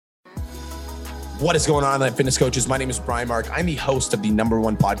What is going on, online fitness coaches? My name is Brian Mark. I'm the host of the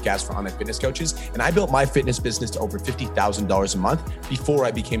 #1 podcast for online fitness coaches, and I built my fitness business to over $50,000 a month before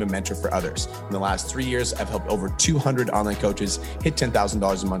I became a mentor for others. In the last 3 years, I've helped over 200 online coaches hit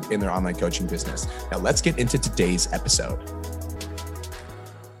 $10,000 a month in their online coaching business. Now let's get into today's episode.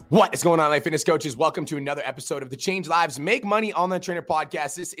 What is going on, online fitness coaches? Welcome to another episode of the Change Lives, Make Money Online Trainer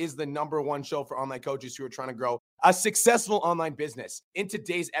podcast. This is the #1 show for online coaches who are trying to grow a successful online business. In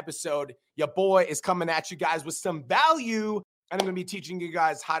today's episode, your boy is coming at you guys with some value, and I'm going to be teaching you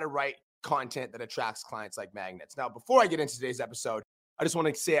guys how to write content that attracts clients like magnets. Now, before I get into today's episode, I just want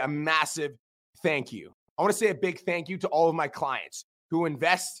to say a massive thank you. I want to say a big thank you to all of my clients who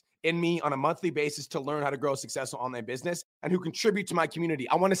invest in me on a monthly basis to learn how to grow a successful online business and who contribute to my community.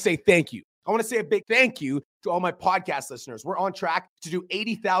 I want to say thank you. I want to say a big thank you to all my podcast listeners. We're on track to do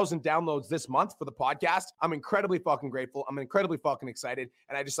 80,000 downloads this month for the podcast. I'm incredibly fucking grateful. I'm incredibly fucking excited.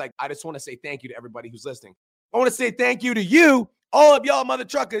 And I just want to say thank you to everybody who's listening. I want to say thank you to you, all of y'all mother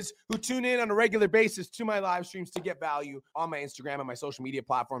truckers who tune in on a regular basis to my live streams to get value on my Instagram and my social media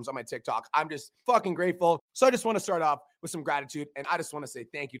platforms, on my TikTok. I'm just fucking grateful. So I just want to start off with some gratitude. And I just want to say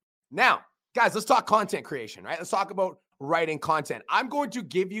thank you. Now, guys, let's talk content creation, right? Let's talk about writing content. I'm going to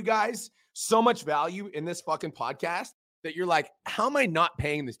give you guys so much value in this fucking podcast that you're like, how am I not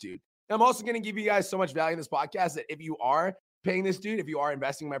paying this dude? And I'm also going to give you guys so much value in this podcast that if you are paying this dude, if you are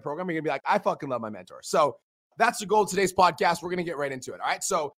investing in my program, you're going to be like, I fucking love my mentor. So that's the goal of today's podcast. We're going to get right into it. All right.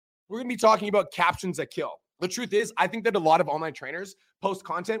 So we're going to be talking about captions that kill. The truth is, I think that a lot of online trainers post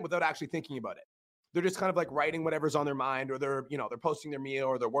content without actually thinking about it. They're just kind of like writing whatever's on their mind, or they're posting their meal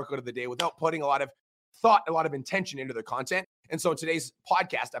or their workout of the day without putting a lot of thought, a lot of intention into their content. And so in today's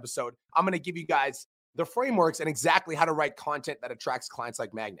podcast episode, I'm going to give you guys the frameworks and exactly how to write content that attracts clients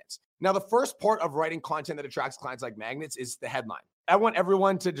like magnets. Now, the first part of writing content that attracts clients like magnets is the headline. I want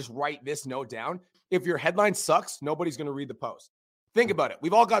everyone to just write this note down. If your headline sucks, nobody's going to read the post. Think about it.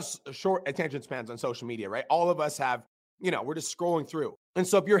 We've all got short attention spans on social media, right? All of us have, we're just scrolling through. And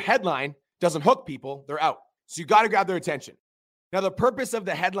so if your headline doesn't hook people, they're out. So you got to grab their attention. Now, the purpose of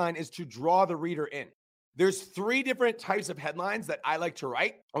the headline is to draw the reader in. There's 3 different types of headlines that I like to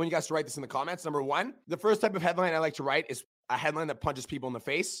write. I want you guys to write this in the comments. Number 1, the first type of headline I like to write is a headline that punches people in the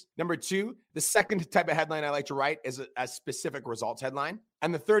face. Number 2, the second type of headline I like to write is a specific results headline.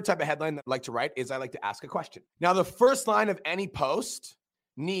 And the third type of headline that I like to write is I like to ask a question. Now, the first line of any post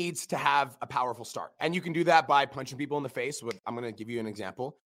needs to have a powerful start. And you can do that by punching people in the face. I'm going to give you an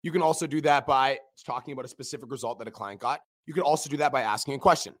example. You can also do that by talking about a specific result that a client got. You can also do that by asking a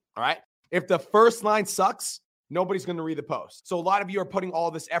question, all right? If the first line sucks, nobody's going to read the post. So a lot of you are putting all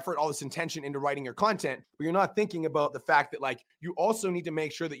this effort, all this intention into writing your content, but you're not thinking about the fact that you also need to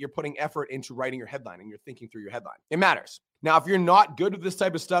make sure that you're putting effort into writing your headline and you're thinking through your headline. It matters. Now, if you're not good with this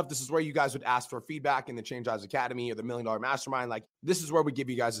type of stuff, this is where you guys would ask for feedback in the Change Lives Academy or the $1 Million Mastermind. This is where we give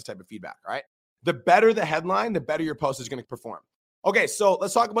you guys this type of feedback, all right? The better the headline, the better your post is going to perform. Okay, so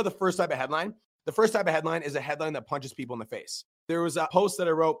let's talk about the first type of headline. The first type of headline is a headline that punches people in the face. There was a post that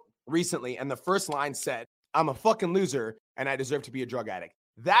I wrote recently, and the first line said, I'm a fucking loser, and I deserve to be a drug addict.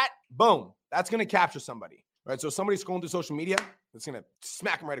 Boom, that's going to capture somebody, right? So somebody's scrolling through social media, it's going to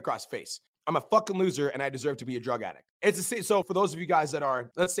smack them right across the face. I'm a fucking loser, and I deserve to be a drug addict. So for those of you guys that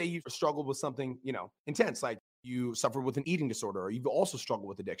are, let's say you've struggled with something, intense, like you suffer with an eating disorder, or you've also struggled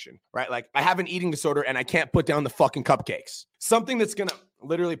with addiction, right? Like, I have an eating disorder and I can't put down the fucking cupcakes. Something that's going to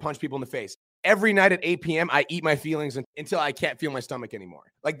literally punch people in the face. Every night at 8 p.m., I eat my feelings until I can't feel my stomach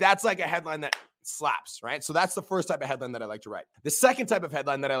anymore. That's like a headline that slaps, right? So that's the first type of headline that I like to write. The second type of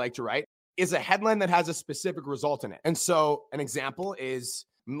headline that I like to write is a headline that has a specific result in it. And so an example is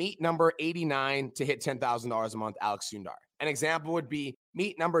meet number 89 to hit $10,000 a month, Alex Sundar. An example would be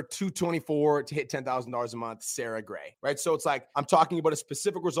meet number 224 to hit $10,000 a month, Sarah Gray, right? So it's like, I'm talking about a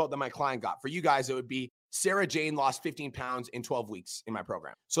specific result that my client got. For you guys, it would be Sarah Jane lost 15 pounds in 12 weeks in my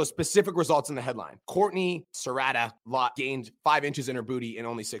program. So specific results in the headline. Courtney Serrata gained 5 inches in her booty in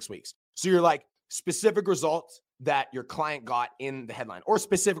only 6 weeks. So you're like, specific results that your client got in the headline, or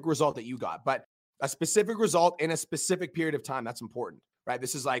specific result that you got, but a specific result in a specific period of time. That's important, right?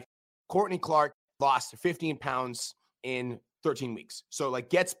 This is like Courtney Clark lost 15 pounds in 13 weeks. So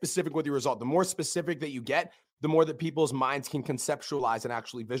get specific with your result. The more specific that you get, the more that people's minds can conceptualize and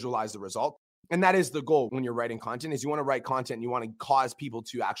actually visualize the result. And that is the goal when you're writing content, is you want to write content and you want to cause people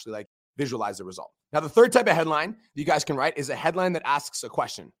to actually visualize the result. Now, the third type of headline that you guys can write is a headline that asks a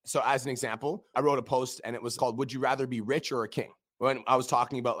question. So as an example, I wrote a post and it was called, would you rather be rich or a king? When I was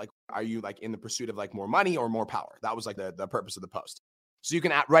talking about are you in the pursuit of more money or more power? That was the purpose of the post. So you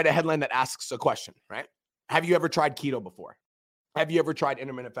can write a headline that asks a question, right? Have you ever tried keto before? Have you ever tried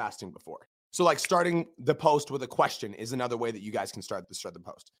intermittent fasting before? So like starting the post with a question is another way that you guys can start the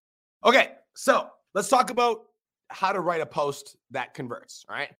post. Okay, so let's talk about how to write a post that converts,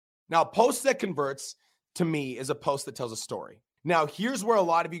 all right? Now, a post that converts to me is a post that tells a story. Now, here's where a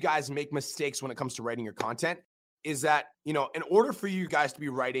lot of you guys make mistakes when it comes to writing your content is that, in order for you guys to be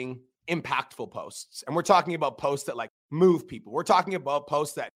writing impactful posts, and we're talking about posts that like move people. We're talking about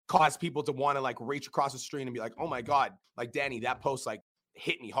posts that cause people to want to like reach across the street and be like, oh my God, like Danny, that post like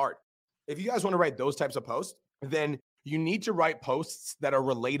hit me hard. If you guys want to write those types of posts, then you need to write posts that are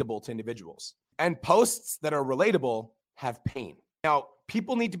relatable to individuals. And posts that are relatable have pain. Now,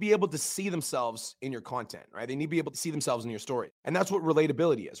 people need to be able to see themselves in your content, right? They need to be able to see themselves in your story. And that's what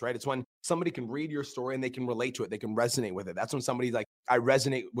relatability is, right? It's when somebody can read your story and they can relate to it. They can resonate with it. That's when somebody's like, I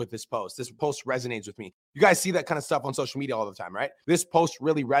resonate with this post. This post resonates with me. You guys see that kind of stuff on social media all the time, right? This post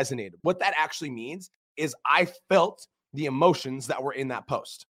really resonated. What that actually means is I felt the emotions that were in that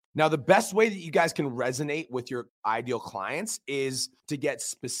post. Now, the best way that you guys can resonate with your ideal clients is to get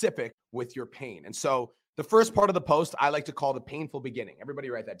specific with your pain. And so the first part of the post, I like to call the painful beginning. Everybody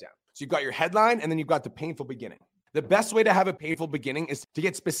write that down. So you've got your headline and then you've got the painful beginning. The best way to have a painful beginning is to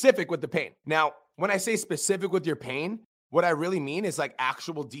get specific with the pain. Now, when I say specific with your pain, what I really mean is like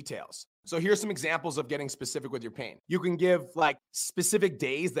actual details. So here's some examples of getting specific with your pain. You can give like specific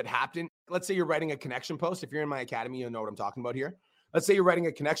days that happen. Let's say you're writing a connection post. If you're in my academy, you'll know what I'm talking about here. Let's say you're writing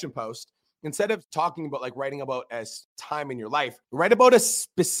a connection post. Instead of talking about like writing about a time in your life, write about a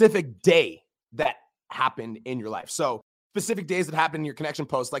specific day that happened in your life. So specific days that happen in your connection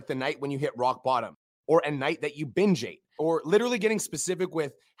post, like the night when you hit rock bottom, or a night that you binge ate, or literally getting specific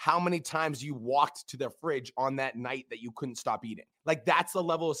with how many times you walked to the fridge on that night that you couldn't stop eating. Like that's the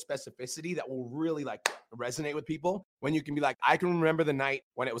level of specificity that will really like resonate with people when you can be like, I can remember the night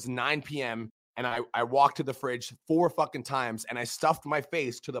when it was 9 p.m. and I walked to the fridge 4 fucking times and I stuffed my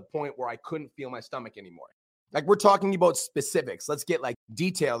face to the point where I couldn't feel my stomach anymore. Like we're talking about specifics. Let's get like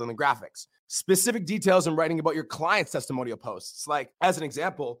detailed in the graphics. Specific details in writing about your client's testimonial posts. Like as an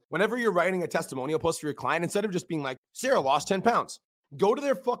example, whenever you're writing a testimonial post for your client, instead of just being like, Sarah lost 10 pounds, go to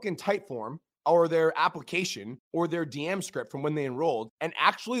their fucking type form or their application or their DM script from when they enrolled and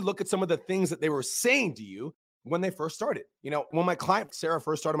actually look at some of the things that they were saying to you when they first started. When my client, Sarah,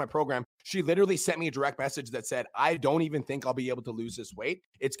 first started my program, she literally sent me a direct message that said, I don't even think I'll be able to lose this weight.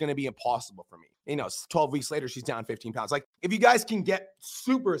 It's going to be impossible for me. 12 weeks later, she's down 15 pounds. Like if you guys can get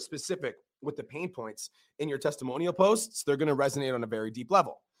super specific with the pain points in your testimonial posts, they're going to resonate on a very deep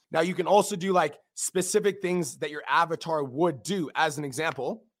level. Now you can also do like specific things that your avatar would do. As an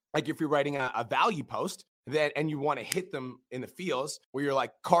example, like if you're writing a value post, and you want to hit them in the feels where you're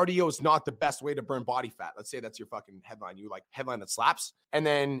like, cardio is not the best way to burn body fat. Let's say that's your fucking headline. You like headline that slaps. And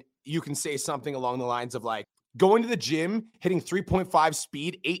then you can say something along the lines of like, going to the gym, hitting 3.5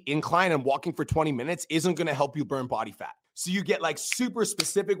 speed, 8 incline and walking for 20 minutes isn't going to help you burn body fat. So you get like super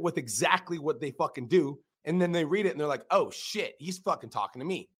specific with exactly what they fucking do. And then they read it and they're like, oh shit, he's fucking talking to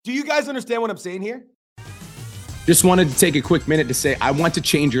me. Do you guys understand what I'm saying here? Just wanted to take a quick minute to say, I want to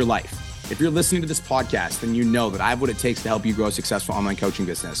change your life. If you're listening to this podcast, then you know that I have what it takes to help you grow a successful online coaching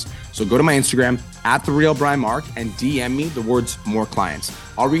business. So go to my Instagram @TheRealBrianMark and DM me the words more clients.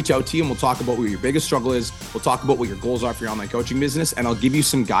 I'll reach out to you and we'll talk about what your biggest struggle is. We'll talk about what your goals are for your online coaching business, and I'll give you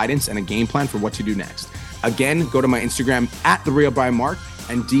some guidance and a game plan for what to do next. Again, go to my Instagram @TheRealBrianMark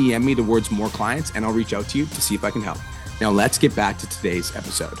and DM me the words more clients, and I'll reach out to you to see if I can help. Now let's get back to today's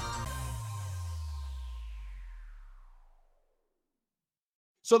episode.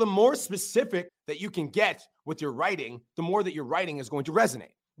 So the more specific that you can get with your writing, the more that your writing is going to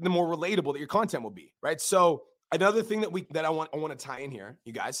resonate, the more relatable that your content will be, right? So another thing that I want to tie in here,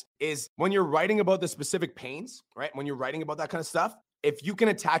 you guys, is when you're writing about the specific pains, right? When you're writing about that kind of stuff, if you can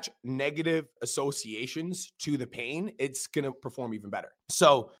attach negative associations to the pain, it's going to perform even better.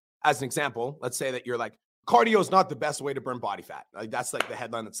 So as an example, let's say that you're like, cardio is not the best way to burn body fat. Like that's like the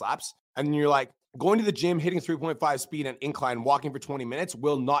headline that slaps. And you're like, going to the gym, hitting 3.5 speed and incline, walking for 20 minutes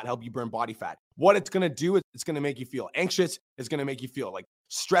will not help you burn body fat. What it's going to do is it's going to make you feel anxious. It's going to make you feel like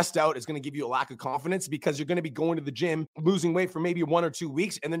stressed out. It's going to give you a lack of confidence because you're going to be going to the gym, losing weight for maybe 1 or 2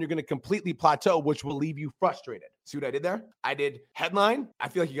 weeks, and then you're going to completely plateau, which will leave you frustrated. See what I did there? I did headline. I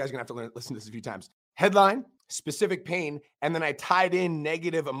feel like you guys are going to have to listen to this a few times. Headline, specific pain, and then I tied in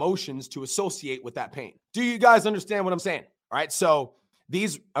negative emotions to associate with that pain. Do you guys understand what I'm saying? All right. So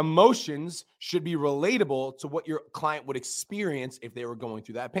these emotions should be relatable to what your client would experience if they were going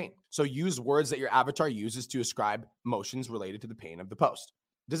through that pain. So use words that your avatar uses to describe emotions related to the pain of the post.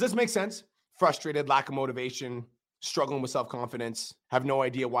 Does this make sense? Frustrated, lack of motivation, struggling with self-confidence, have no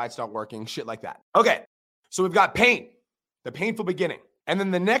idea why it's not working, shit like that. Okay, so we've got pain, the painful beginning. And then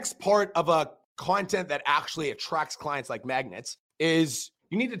the next part of a content that actually attracts clients like magnets is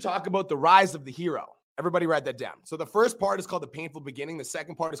you need to talk about the rise of the hero. Everybody write that down. So the first part is called the painful beginning. The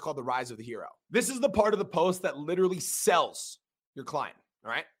second part is called the rise of the hero. This is the part of the post that literally sells your client.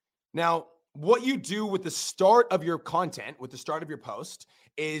 All right. Now, what you do with the start of your content, with the start of your post,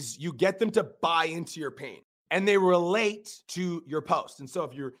 is you get them to buy into your pain and they relate to your post. And so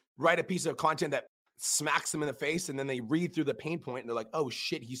if you write a piece of content that smacks them in the face and then they read through the pain point and they're like, oh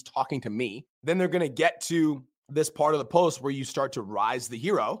shit, he's talking to me, then they're going to get to this part of the post where you start to rise the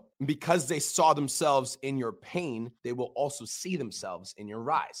hero. Because they saw themselves in your pain, they will also see themselves in your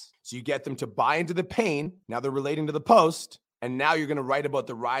rise. So you get them to buy into the pain. Now they're relating to the post. And now you're going to write about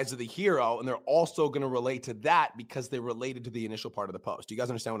the rise of the hero. And they're also going to relate to that because they related to the initial part of the post. Do you guys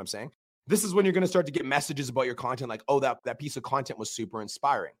understand what I'm saying? This is when you're going to start to get messages about your content like, oh, that piece of content was super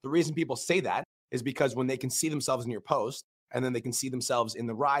inspiring. The reason people say that is because when they can see themselves in your post and then they can see themselves in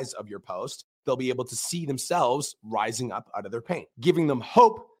the rise of your post, they'll be able to see themselves rising up out of their pain, giving them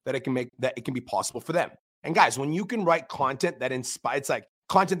hope that it can be possible for them. And guys, when you can write content that inspires, like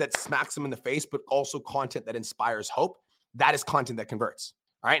content that smacks them in the face, but also content that inspires hope, that is content that converts.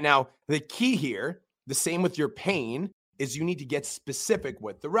 All right. Now, the key here, the same with your pain, is you need to get specific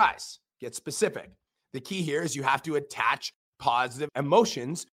with the rise. Get specific. The key here is you have to attach positive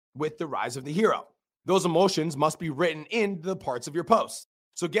emotions with the rise of the hero. Those emotions must be written in the parts of your post.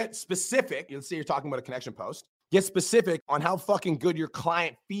 So get specific. Let's say you're talking about a connection post. Get specific on how fucking good your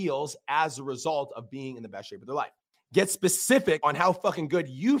client feels as a result of being in the best shape of their life. Get specific on how fucking good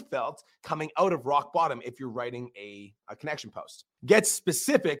you felt coming out of rock bottom if you're writing a connection post. Get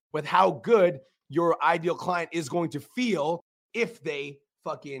specific with how good your ideal client is going to feel if they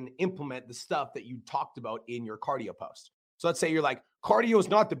fucking implement the stuff that you talked about in your cardio post. So let's say you're like, cardio is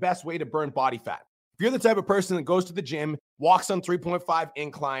not the best way to burn body fat. If you're the type of person that goes to the gym, walks on 3.5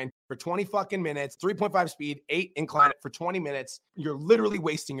 incline for 20 fucking minutes, 3.5 speed, 8 incline for 20 minutes, you're literally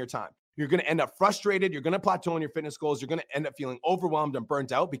wasting your time. You're going to end up frustrated. You're going to plateau on your fitness goals. You're going to end up feeling overwhelmed and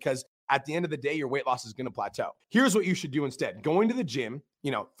burnt out because at the end of the day, your weight loss is going to plateau. Here's what you should do instead. Going to the gym,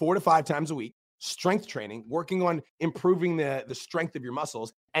 4 to 5 times a week, strength training, working on improving the strength of your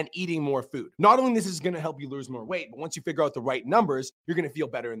muscles and eating more food. Not only this is going to help you lose more weight, but once you figure out the right numbers, you're going to feel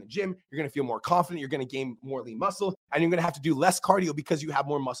better in the gym. You're going to feel more confident. You're going to gain more lean muscle and you're going to have to do less cardio because you have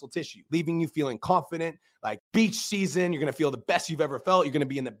more muscle tissue, leaving you feeling confident. Like beach season, you're going to feel the best you've ever felt. You're going to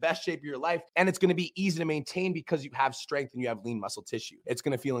be in the best shape of your life. And it's going to be easy to maintain because you have strength and you have lean muscle tissue. It's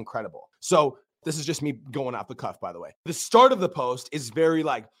going to feel incredible. So this is just me going off the cuff, by the way. The start of the post is very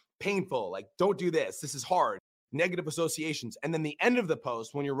painful, like don't do this, this is hard, negative associations. And then the end of the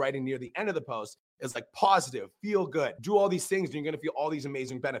post, when you're writing near the end of the post, is like positive, feel good, do all these things and you're going to feel all these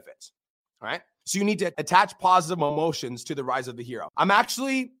amazing benefits. All right. So you need to attach positive emotions to the rise of the hero. I'm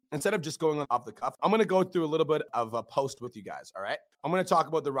actually, instead of just going off the cuff, I'm going to go through a little bit of a post with you guys. All right. I'm going to talk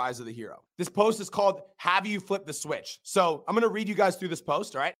about the rise of the hero. This post is called Have You Flipped the Switch? So I'm going to read you guys through this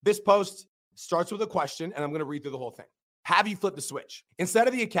post. All right. This post starts with a question and I'm going to read through the whole thing. Have you flipped the switch? Instead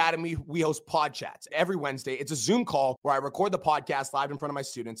of the academy, we host pod chats every Wednesday. It's a Zoom call where I record the podcast live in front of my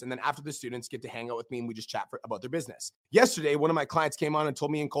students. And then after the students get to hang out with me and we just chat about their business. Yesterday, one of my clients came on and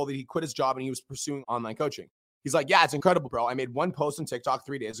told me and Cole that he quit his job and he was pursuing online coaching. He's like, yeah, it's incredible, bro. I made one post on TikTok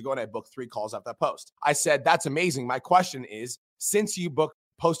 3 days ago and I booked 3 calls after that post. I said, that's amazing. My question is, since you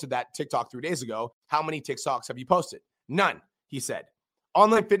posted that TikTok 3 days ago, how many TikToks have you posted? None, he said.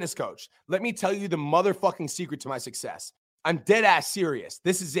 Online fitness coach, let me tell you the motherfucking secret to my success. I'm dead ass serious.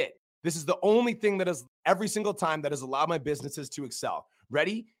 This is it. This is the only thing that has every single time that has allowed my businesses to excel.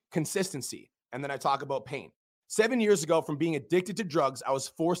 Ready? Consistency. And then I talk about pain. 7 years ago, from being addicted to drugs, I was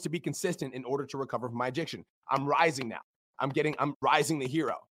forced to be consistent in order to recover from my addiction. I'm rising now. I'm rising the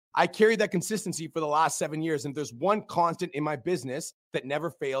hero. I carried that consistency for the last 7 years. And if there's one constant in my business that never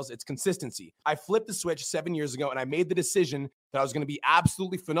fails, it's consistency. I flipped the switch 7 years ago and I made the decision that I was going to be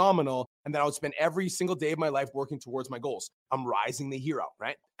absolutely phenomenal and that I would spend every single day of my life working towards my goals. I'm rising the hero,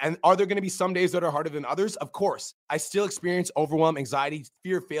 right? And are there going to be some days that are harder than others? Of course. I still experience overwhelm, anxiety,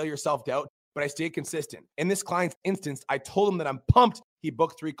 fear, failure, self-doubt, but I stayed consistent. In this client's instance, I told him that I'm pumped he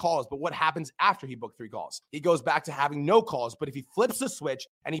booked 3 calls, but what happens after he booked 3 calls? He goes back to having no calls, but if he flips the switch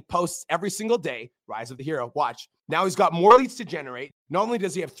and he posts every single day, rise of the hero, watch. Now he's got more leads to generate. Not only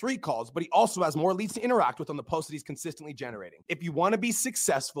does he have 3 calls, but he also has more leads to interact with on the posts that he's consistently generating. If you want to be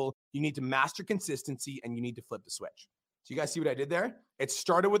successful, you need to master consistency and you need to flip the switch. So you guys see what I did there? It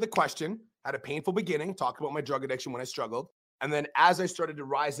started with a question, had a painful beginning, talked about my drug addiction when I struggled. And then as I started to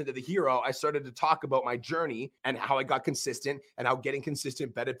rise into the hero, I started to talk about my journey and how I got consistent and how getting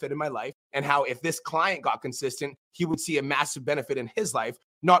consistent benefited my life. and how if this client got consistent, he would see a massive benefit in his life.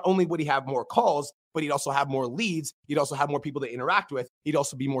 Not only would he have more calls, but he'd also have more leads. He'd also have more people to interact with. He'd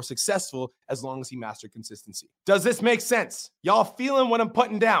also be more successful as long as he mastered consistency. Does this make sense? Y'all feeling what I'm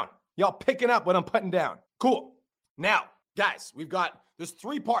putting down? Y'all picking up what I'm putting down? Cool. Now, guys, there's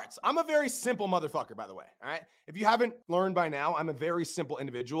 3 parts. I'm a very simple motherfucker, by the way. All right. If you haven't learned by now, I'm a very simple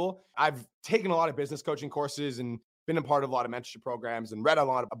individual. I've taken a lot of business coaching courses and been a part of a lot of mentorship programs and read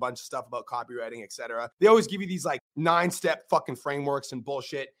a bunch of stuff about copywriting, etc. They always give you these like 9-step fucking frameworks and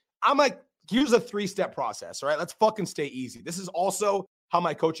bullshit. I'm like, here's a 3-step process. All right. Let's fucking stay easy. This is also how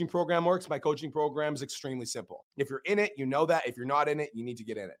my coaching program works. My coaching program is extremely simple. If you're in it, you know that. If you're not in it, you need to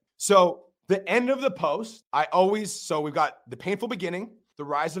get in it. So the end of the post, we've got the painful beginning, the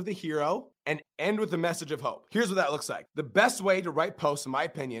rise of the hero, and end with the message of hope. Here's what that looks like. The best way to write posts, in my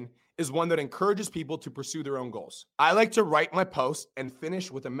opinion, is one that encourages people to pursue their own goals. I like to write my post and finish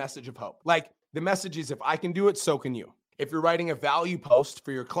with a message of hope. Like the message is, if I can do it, so can you. If you're writing a value post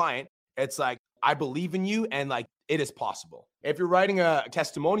for your client, it's like, I believe in you and like it is possible. If you're writing a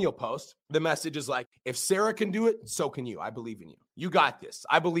testimonial post, the message is like, if Sarah can do it, so can you. I believe in you. You got this.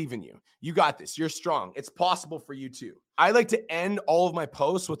 I believe in you. You got this. You're strong. It's possible for you too. I like to end all of my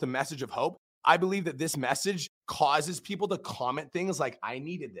posts with a message of hope. I believe that this message causes people to comment things like, I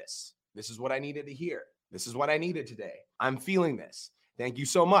needed this. This is what I needed to hear. This is what I needed today. I'm feeling this. Thank you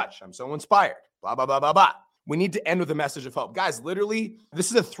so much. I'm so inspired. Blah, blah, blah, blah, blah. We need to end with a message of hope. Guys, literally, this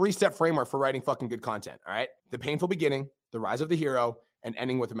is a 3-step framework for writing fucking good content, all right? The painful beginning, the rise of the hero, and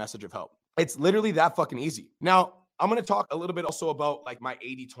ending with a message of hope. It's literally that fucking easy. Now, I'm going to talk a little bit also about like my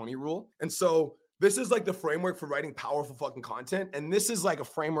 80-20 rule. And so this is like the framework for writing powerful fucking content. And this is like a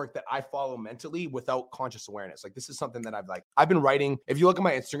framework that I follow mentally without conscious awareness. Like this is something that I've been writing. If you look at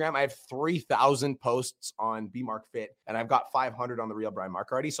my Instagram, I have 3,000 posts on BMarkFit and I've got 500 on the Real Brian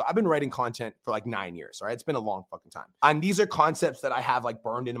Mark already. So I've been writing content for like 9 years, right? It's been a long fucking time. And these are concepts that I have like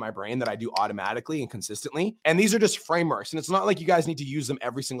burned into my brain that I do automatically and consistently. And these are just frameworks. And it's not like you guys need to use them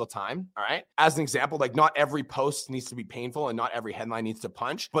every single time, all right? As an example, like not every post needs to be painful and not every headline needs to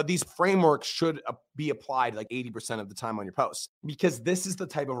punch, but these frameworks should be applied like 80% of the time on your posts, because this is the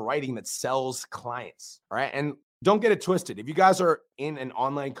type of writing that sells clients. All right. And don't get it twisted. If you guys are in an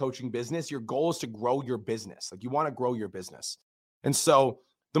online coaching business, your goal is to grow your business. Like you want to grow your business. And so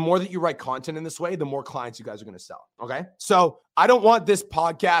the more that you write content in this way, the more clients you guys are going to sell. Okay. So I don't want this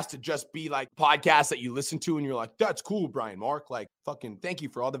podcast to just be like podcasts that you listen to and you're like, that's cool, Brian Mark. Like fucking thank you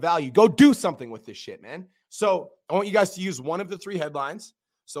for all the value. Go do something with this shit, man. So I want you guys to use one of the 3 headlines.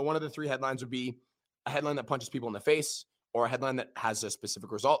 So one of the 3 headlines would be a headline that punches people in the face, or a headline that has a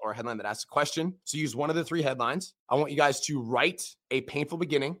specific result, or a headline that asks a question. So use one of the 3 headlines. I want you guys to write a painful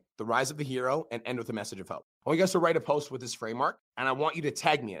beginning, the rise of the hero, and end with a message of hope. I want you guys to write a post with this framework, and I want you to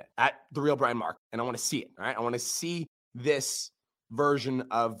tag me in it at The Real Brian Mark, and I want to see it, all right? I want to see this version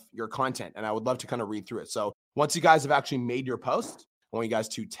of your content, and I would love to kind of read through it. So once you guys have actually made your post, I want you guys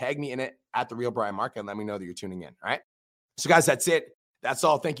to tag me in it at The Real Brian Mark and let me know that you're tuning in, all right? So guys, that's it. That's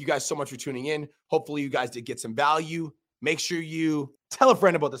all. Thank you guys so much for tuning in. Hopefully you guys did get some value. Make sure you tell a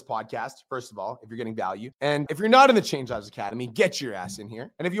friend about this podcast, first of all, if you're getting value. And if you're not in the Change Lives Academy, get your ass in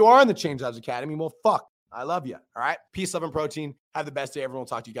here. And if you are in the Change Lives Academy, well, fuck, I love you. All right. Peace, love, and protein. Have the best day, everyone. We'll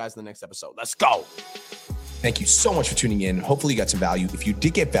talk to you guys in the next episode. Let's go. Thank you so much for tuning in. Hopefully you got some value. If you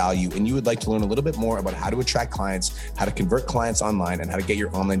did get value and you would like to learn a little bit more about how to attract clients, how to convert clients online, and how to get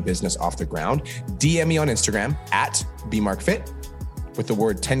your online business off the ground, DM me on Instagram at BMarkFit with the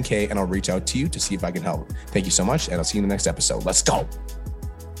word 10K, and I'll reach out to you to see if I can help. Thank you so much, and I'll see you in the next episode. Let's go.